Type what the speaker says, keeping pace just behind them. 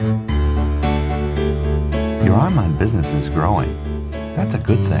Your online business is growing. That's a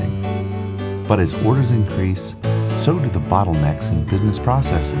good thing. But as orders increase, so do the bottlenecks in business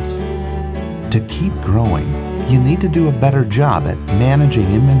processes. To keep growing, you need to do a better job at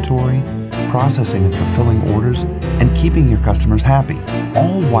managing inventory, processing and fulfilling orders, and keeping your customers happy,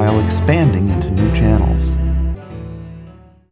 all while expanding into new channels.